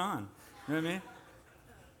got it going on. You know what I mean?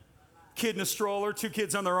 Kid in a stroller, 2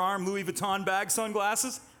 kids on their arm, Louis Vuitton bag,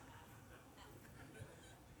 sunglasses.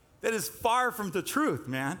 That is far from the truth,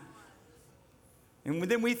 man. And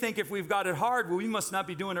then we think if we've got it hard, well, we must not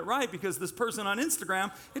be doing it right because this person on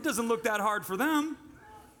Instagram, it doesn't look that hard for them.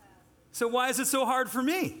 So why is it so hard for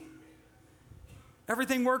me?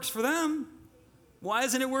 Everything works for them. Why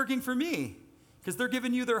isn't it working for me? Because they're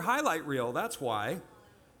giving you their highlight reel. That's why.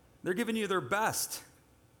 They're giving you their best.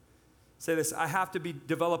 Say this, I have to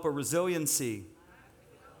develop a resiliency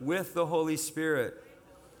with the Holy Spirit.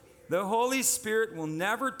 The Holy Spirit will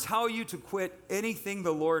never tell you to quit anything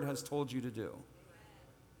the Lord has told you to do.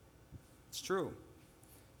 It's true.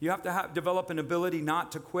 You have to develop an ability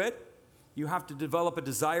not to quit. You have to develop a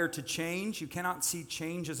desire to change. You cannot see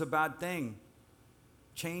change as a bad thing.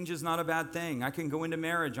 Change is not a bad thing. I can go into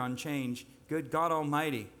marriage on change. Good God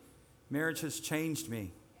Almighty. Marriage has changed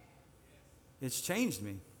me. It's changed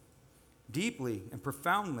me deeply and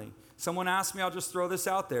profoundly. Someone asked me, I'll just throw this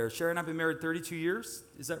out there. Sharon and I have been married 32 years.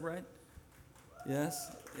 Is that right?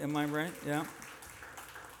 Yes? Am I right? Yeah.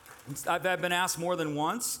 I've been asked more than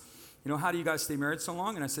once. how do you guys stay married so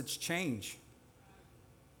long? And I said, it's change.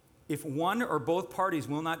 If one or both parties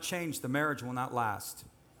will not change, the marriage will not last.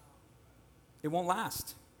 It won't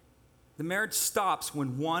last. The marriage stops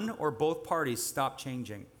when one or both parties stop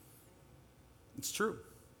changing. It's true.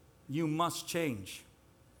 You must change.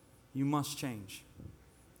 You must change.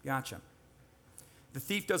 Gotcha. The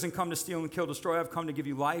thief doesn't come to steal and kill, destroy. I've come to give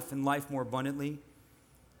you life and life more abundantly.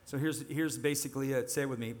 So here's basically it. Say it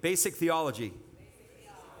with me. Basic theology.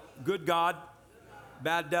 Good God,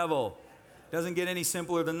 bad devil. Doesn't get any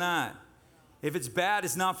simpler than that. If it's bad,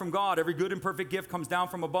 it's not from God. Every good and perfect gift comes down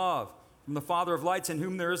from above, from the Father of lights, in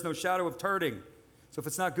whom there is no shadow of turning. So if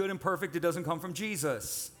it's not good and perfect, it doesn't come from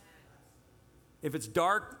Jesus. If it's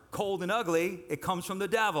dark, cold, and ugly, it comes from the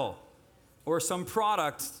devil or some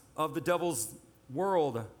product of the devil's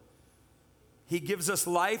world. He gives us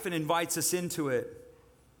life and invites us into it.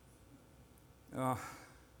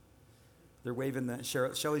 They're waving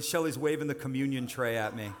Shelley's waving the communion tray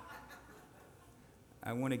at me.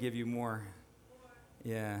 I want to give you more.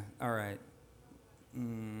 Yeah, all right.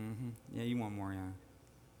 Yeah, you want more,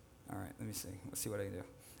 yeah. All right, let me see. Let's see what I can do.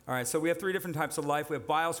 All right, so we have three different types of life. We have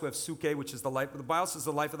bios, we have suke, which is the life. The bios is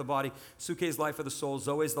the life of the body. Suke is life of the soul.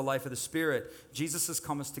 Zoe is the life of the spirit. Jesus has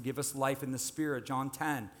come us to give us life in the spirit. John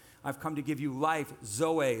 10. I've come to give you life,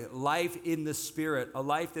 Zoe, life in the spirit, a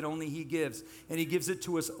life that only he gives. And he gives it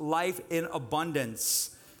to us, life in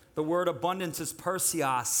abundance. The word abundance is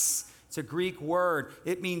persios. It's a Greek word.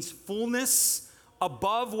 It means fullness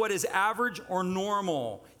above what is average or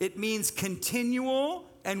normal. It means continual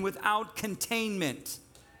and without containment.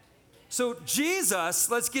 So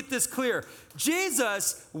Jesus, let's get this clear.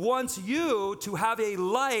 Jesus wants you to have a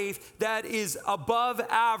life that is above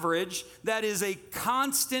average, that is a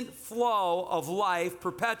constant flow of life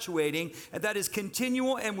perpetuating, and that is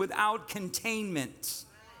continual and without containment.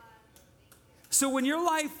 So when your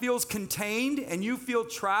life feels contained and you feel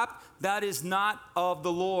trapped, that is not of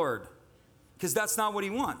the Lord, because that's not what he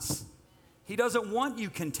wants. He doesn't want you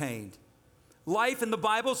contained. Life in the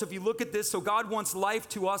Bible, so if you look at this, so God wants life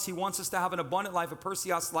to us. He wants us to have an abundant life, a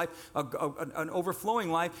persios life, an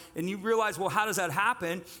overflowing life. And you realize, well, how does that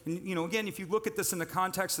happen? And, again, if you look at this in the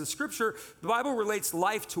context of the Scripture, the Bible relates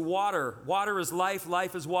life to water. Water is life.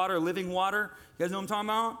 Life is water, living water. You guys know what I'm talking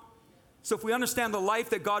about? So if we understand the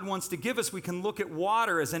life that God wants to give us, we can look at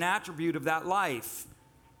water as an attribute of that life.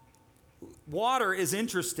 Water is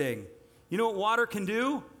interesting. You know what water can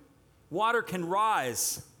do? Water can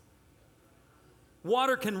rise.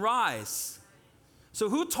 Water can rise. So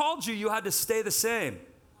who told you you had to stay the same?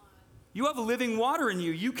 You have living water in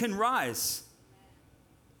you. You can rise.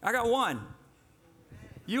 I got one.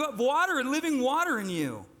 You have water and living water in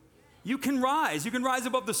you. You can rise. You can rise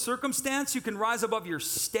above the circumstance. You can rise above your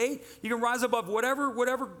state. You can rise above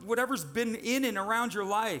whatever's been in and around your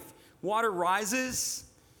life. Water rises.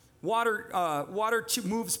 Water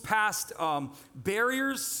moves past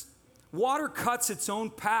barriers. Water cuts its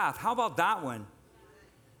own path. How about that one?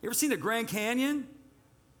 You ever seen the Grand Canyon?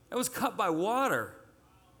 That was cut by water.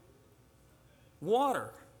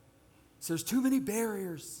 Water. So there's too many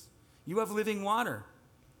barriers. You have living water.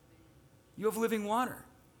 You have living water.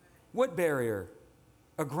 What barrier?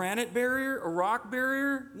 A granite barrier? A rock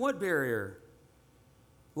barrier? What barrier?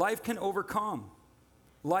 Life can overcome.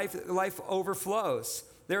 Life overflows.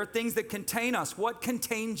 There are things that contain us. What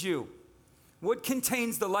contains you? What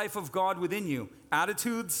contains the life of God within you?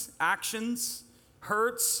 Attitudes, actions,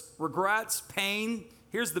 hurts, regrets, pain.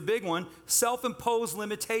 Here's the big one: self-imposed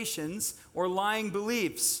limitations or lying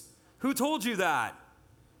beliefs. Who told you that?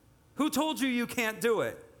 Who told you you can't do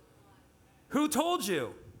it? Who told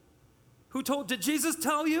you? Did Jesus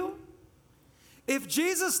tell you? If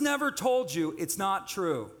Jesus never told you, it's not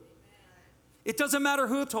true. It doesn't matter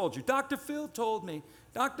who told you. Dr. Phil told me.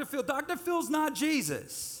 Dr. Phil's not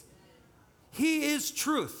Jesus. He is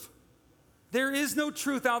truth. There is no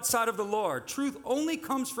truth outside of the Lord. Truth only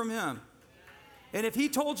comes from him. And if he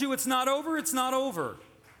told you it's not over, it's not over.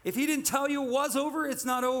 If he didn't tell you it was over, it's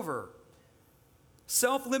not over.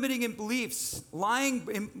 Self-limiting in beliefs, lying,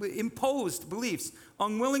 imposed beliefs,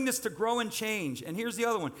 unwillingness to grow and change. And here's the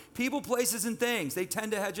other one: people, places, and things. They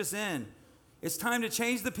tend to hedge us in. It's time to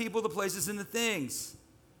change the people, the places, and the things.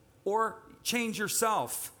 Or change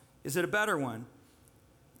yourself. Is it a better one?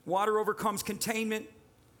 Water overcomes containment.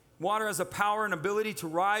 Water has a power and ability to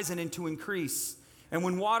rise and to increase. And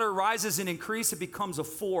when water rises and increases, it becomes a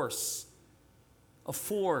force. A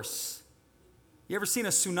force. You ever seen a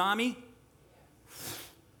tsunami?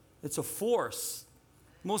 It's a force.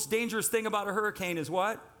 The most dangerous thing about a hurricane is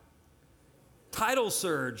what? Tidal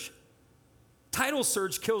surge. Tidal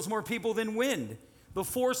surge kills more people than wind. The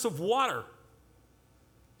force of water.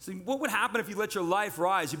 See, what would happen if you let your life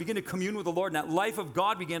rise? You begin to commune with the Lord, and that life of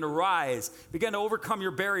God began to rise, began to overcome your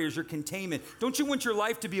barriers, your containment. Don't you want your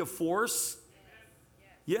life to be a force?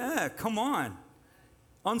 Yeah, come on.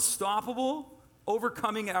 Unstoppable,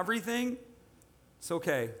 overcoming everything. It's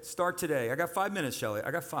okay. Start today. I got 5 minutes, Shelley. I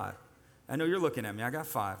got 5. I know you're looking at me. I got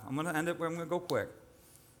 5. I'm going to go quick.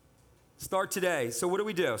 Start today. So what do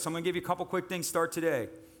we do? So I'm going to give you a couple quick things. Start today,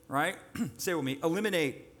 right? Say it with me.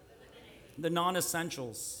 Eliminate the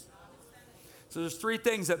non-essentials. So there's 3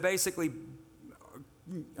 things that basically,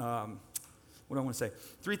 what do I want to say?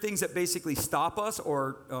 3 things that basically stop us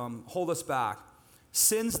or hold us back.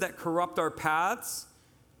 Sins that corrupt our paths,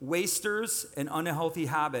 wasters, and unhealthy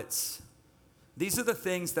habits. These are the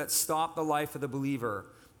things that stop the life of the believer.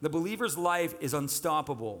 The believer's life is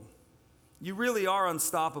unstoppable. You really are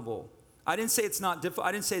unstoppable. I didn't say it's not difficult.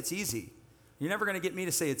 I didn't say it's easy. You're never going to get me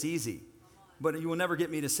to say it's easy. But you will never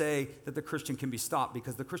get me to say that the Christian can be stopped,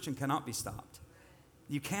 because the Christian cannot be stopped.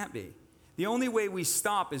 You can't be. The only way we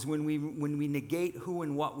stop is when we negate who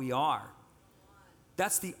and what we are.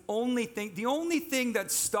 That's the only thing. The only thing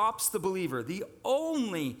that stops the believer, the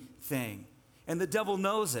only thing, and the devil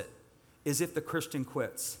knows it, is if the Christian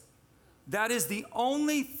quits. That is the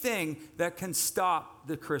only thing that can stop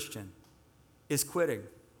the Christian, is quitting.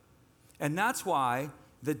 And that's why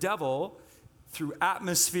the devil, through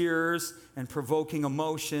atmospheres and provoking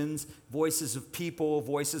emotions, voices of people,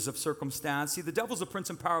 voices of circumstance. See, the devil's the prince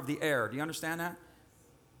and power of the air. Do you understand that?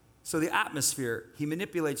 So the atmosphere, he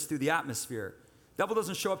manipulates through the atmosphere. Devil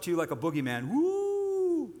doesn't show up to you like a boogeyman.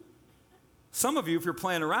 Woo! Some of you, if you're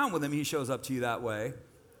playing around with him, he shows up to you that way.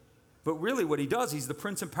 But really what he does, he's the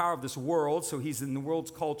prince and power of this world, so he's in the world's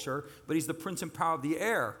culture, but he's the prince and power of the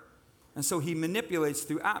air. And so he manipulates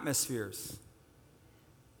through atmospheres.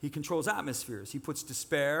 He controls atmospheres. He puts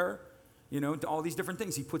despair, all these different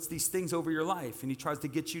things. He puts these things over your life, and he tries to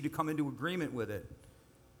get you to come into agreement with it.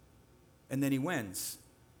 And then he wins.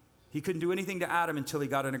 He couldn't do anything to Adam until he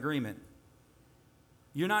got an agreement.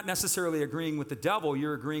 You're not necessarily agreeing with the devil.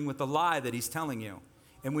 You're agreeing with the lie that he's telling you.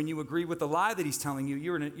 And when you agree with the lie that he's telling you,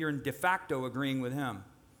 you're in de facto agreeing with him.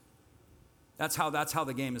 That's how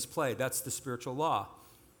the game is played. That's the spiritual law.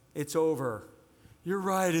 It's over. You're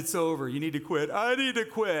right, it's over. You need to quit. I need to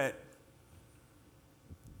quit.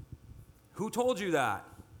 Who told you that?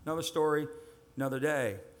 Another story, another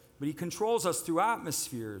day. But he controls us through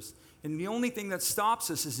atmospheres. And the only thing that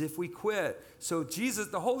stops us is if we quit. So Jesus,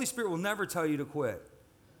 the Holy Spirit will never tell you to quit.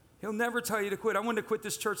 He'll never tell you to quit. I wanted to quit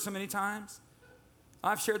this church so many times.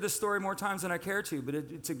 I've shared this story more times than I care to, but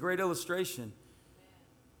it's a great illustration.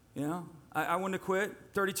 I wanted to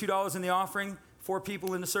quit. $32 in the offering, 4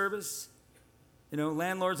 people in the service.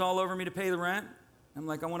 Landlords all over me to pay the rent. I'm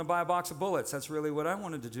like, I want to buy a box of bullets. That's really what I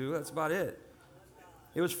wanted to do. That's about it.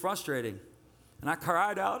 It was frustrating. And I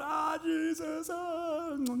cried out, Jesus,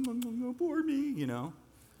 poor me,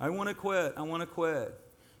 I want to quit. I want to quit.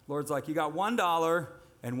 Lord's like, you got $1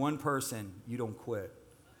 and 1 person. You don't quit.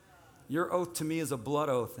 Your oath to me is a blood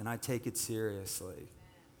oath, and I take it seriously.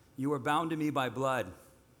 You are bound to me by blood.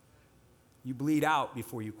 You bleed out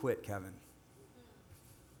before you quit, Kevin.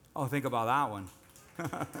 Oh, think about that one.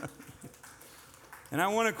 And I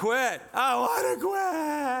want to quit. I want to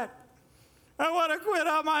quit. I want to quit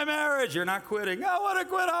on my marriage. You're not quitting. I want to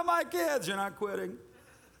quit on my kids. You're not quitting.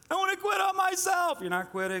 I want to quit on myself. You're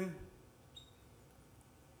not quitting.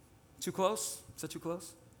 Too close? Is that too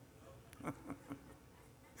close?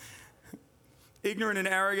 Ignorant and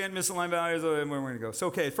arrogant, misaligned values, where we're going to go. So,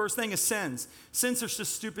 okay, first thing is sins. Sins are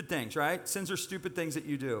just stupid things, right? Sins are stupid things that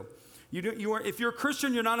you do. If you're a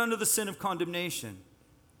Christian, you're not under the sin of condemnation.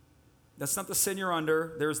 That's not the sin you're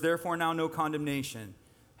under. There is therefore now no condemnation.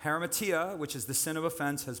 Harimatia, which is the sin of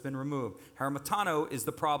offense, has been removed. Harimatano is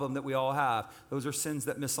the problem that we all have. Those are sins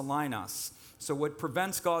that misalign us. So what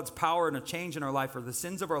prevents God's power and a change in our life are the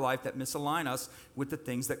sins of our life that misalign us with the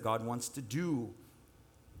things that God wants to do.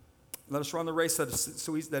 Let us run the race that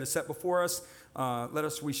is set before us.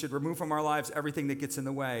 We should remove from our lives everything that gets in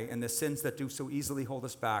the way and the sins that do so easily hold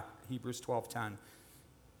us back. Hebrews 12:10.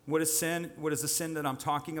 What is sin? What is the sin that I'm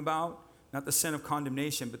talking about? Not the sin of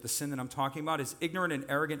condemnation, but the sin that I'm talking about is ignorant and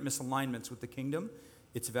arrogant misalignments with the kingdom,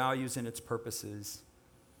 its values, and its purposes.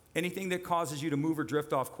 Anything that causes you to move or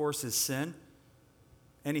drift off course is sin.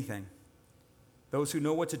 Anything. Those who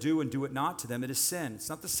know what to do and do it not, to them it is sin. It's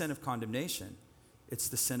not the sin of condemnation. It's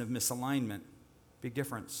the sin of misalignment. Big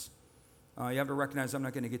difference. You have to recognize I'm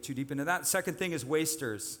not going to get too deep into that. Second thing is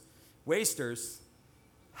wasters. Wasters,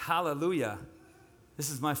 hallelujah. This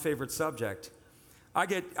is my favorite subject. I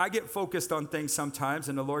get focused on things sometimes,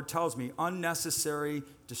 and the Lord tells me, unnecessary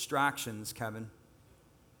distractions, Kevin.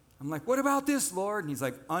 I'm like, what about this, Lord? And he's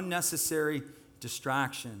like, unnecessary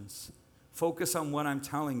distractions. Focus on what I'm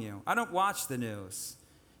telling you. I don't watch the news.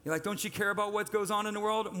 You're like, don't you care about what goes on in the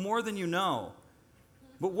world? More than you know.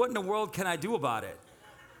 But what in the world can I do about it?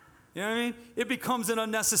 You know what I mean? It becomes an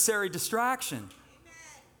unnecessary distraction.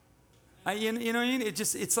 You know what I mean?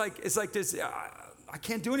 It's like this. I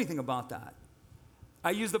can't do anything about that.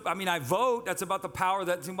 I vote. That's about the power.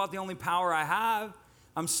 That's about the only power I have.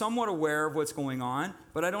 I'm somewhat aware of what's going on,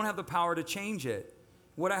 but I don't have the power to change it.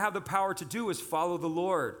 What I have the power to do is follow the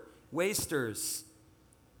Lord. Wasters.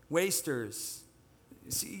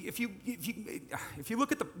 See, if you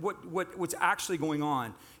look at what's actually going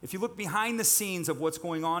on, if you look behind the scenes of what's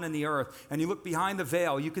going on in the earth, and you look behind the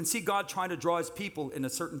veil, you can see God trying to draw his people in a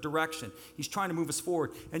certain direction. He's trying to move us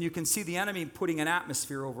forward, and you can see the enemy putting an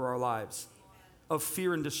atmosphere over our lives of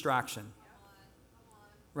fear and distraction.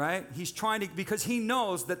 Right? He's trying to, because he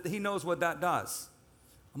knows what that does.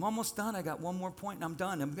 I'm almost done. I got one more point and I'm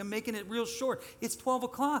done. I'm making it real short. It's 12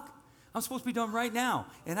 o'clock. I'm supposed to be done right now.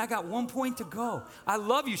 And I got 1 point to go. I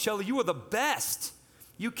love you, Shelley. You are the best.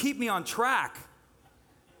 You keep me on track.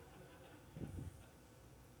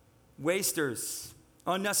 Wasters.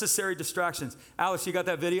 Unnecessary distractions. Alex, you got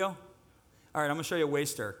that video? All right, I'm going to show you a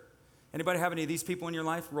waster. Anybody have any of these people in your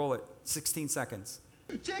life? Roll it. 16 seconds.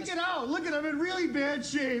 Check it out. Look at him in really bad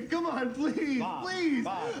shape. Come on, please, Bob, please.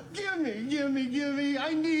 Bob. Give me.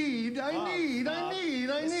 I need. Give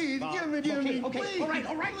me, Okay, please.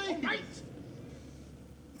 all right.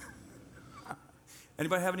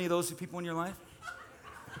 Anybody have any of those people in your life?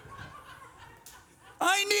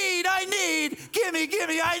 I need. Give me.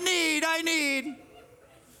 I need.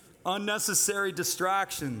 Unnecessary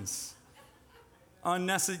distractions.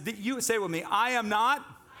 You say it with me. I am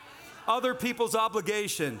not other people's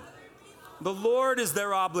obligation. The Lord is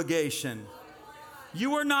their obligation.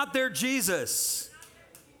 You are not their Jesus.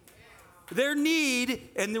 Their need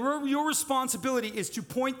and your responsibility is to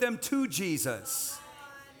point them to Jesus.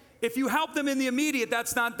 If you help them in the immediate,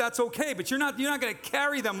 that's okay, but you're not going to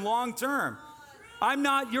carry them long term.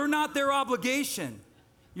 You're not their obligation.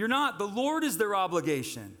 You're not. The Lord is their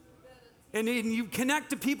obligation. And you connect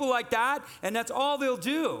to people like that, and that's all they'll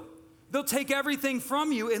do. They'll take everything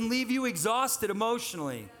from you and leave you exhausted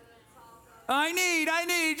emotionally. I need.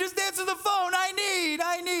 Just answer the phone.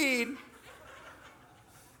 I need.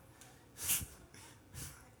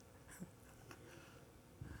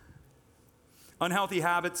 Unhealthy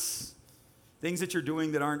habits, things that you're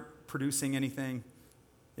doing that aren't producing anything.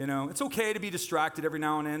 You know, it's okay to be distracted every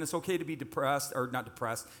now and then. It's okay to be depressed, or not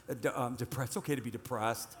depressed. Depressed. It's okay to be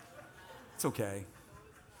depressed. It's okay.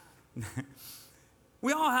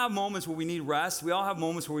 We all have moments where we need rest. We all have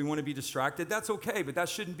moments where we want to be distracted. That's okay, but that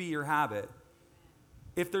shouldn't be your habit.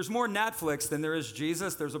 If there's more Netflix than there is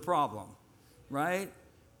Jesus, there's a problem, right?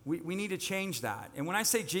 We need to change that. And when I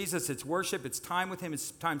say Jesus, it's worship, it's time with him, it's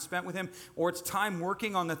time spent with him, or it's time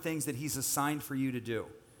working on the things that he's assigned for you to do.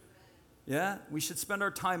 Yeah? We should spend our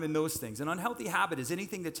time in those things. An unhealthy habit is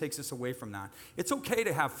anything that takes us away from that. It's okay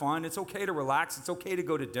to have fun. It's okay to relax. It's okay to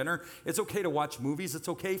go to dinner. It's okay to watch movies. It's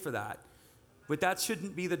okay for that. But that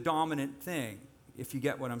shouldn't be the dominant thing, if you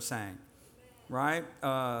get what I'm saying, right?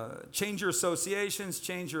 Change your associations,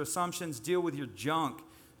 change your assumptions, deal with your junk.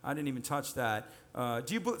 I didn't even touch that.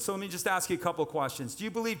 So let me just ask you a couple of questions. Do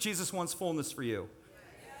you believe Jesus wants fullness for you?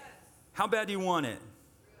 Yes. How bad do you want it?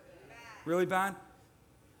 Really bad?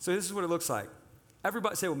 So this is what it looks like.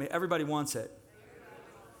 Everybody, say it with me, everybody wants it.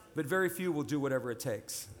 But very few will do whatever it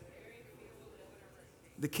takes.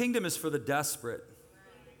 The kingdom is for the desperate.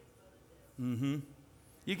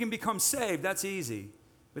 You can become saved, that's easy.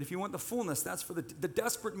 But if you want the fullness, that's for the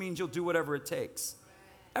desperate means you'll do whatever it takes.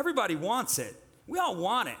 Everybody wants it. We all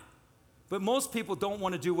want it. But most people don't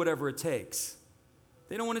want to do whatever it takes.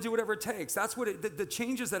 They don't want to do whatever it takes. That's what the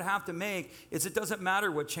changes that have to make is it doesn't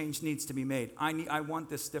matter what change needs to be made. I want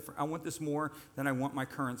this different. I want this more than I want my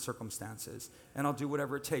current circumstances. And I'll do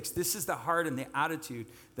whatever it takes. This is the heart and the attitude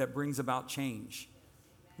that brings about change.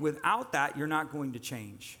 Without that, you're not going to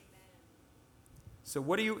change. So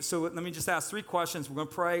let me just ask 3 questions. We're going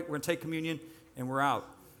to pray, we're going to take communion, and we're out.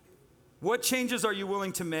 What changes are you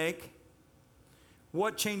willing to make?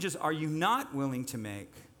 What changes are you not willing to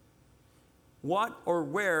make? What or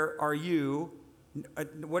where are you,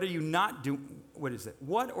 what are you not doing? What is it?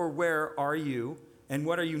 What or where are you, and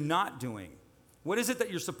what are you not doing? What is it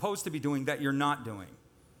that you're supposed to be doing that you're not doing?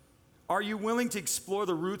 Are you willing to explore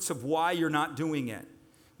the roots of why you're not doing it?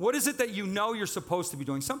 What is it that you know you're supposed to be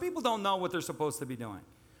doing? Some people don't know what they're supposed to be doing.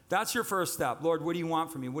 That's your first step. Lord, what do you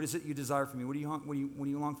want from me? What is it you desire from me? What do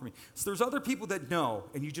you long from me? So there's other people that know,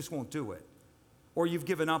 and you just won't do it. Or you've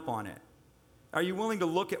given up on it. Are you willing to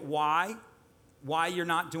look at why you're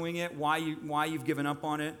not doing it, why you've given up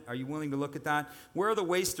on it? Are you willing to look at that? Where are the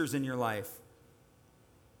wasters in your life?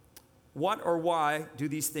 What or why do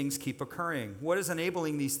these things keep occurring? What is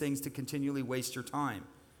enabling these things to continually waste your time?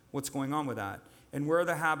 What's going on with that? And where are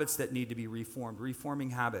the habits that need to be reformed? Reforming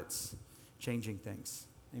habits, changing things.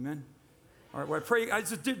 Amen? All right, well, I pray,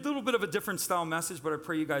 it's a little bit of a different style message, but I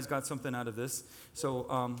pray you guys got something out of this.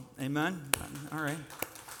 So, amen? All right.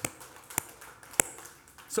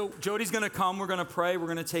 So Jody's going to come. We're going to pray. We're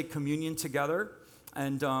going to take communion together.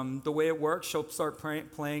 And the way it works, she'll start playing.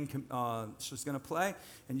 She's going to play.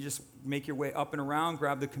 And you just make your way up and around,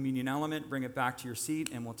 grab the communion element, bring it back to your seat,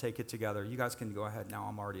 and we'll take it together. You guys can go ahead now.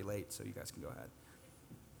 I'm already late, so you guys can go ahead.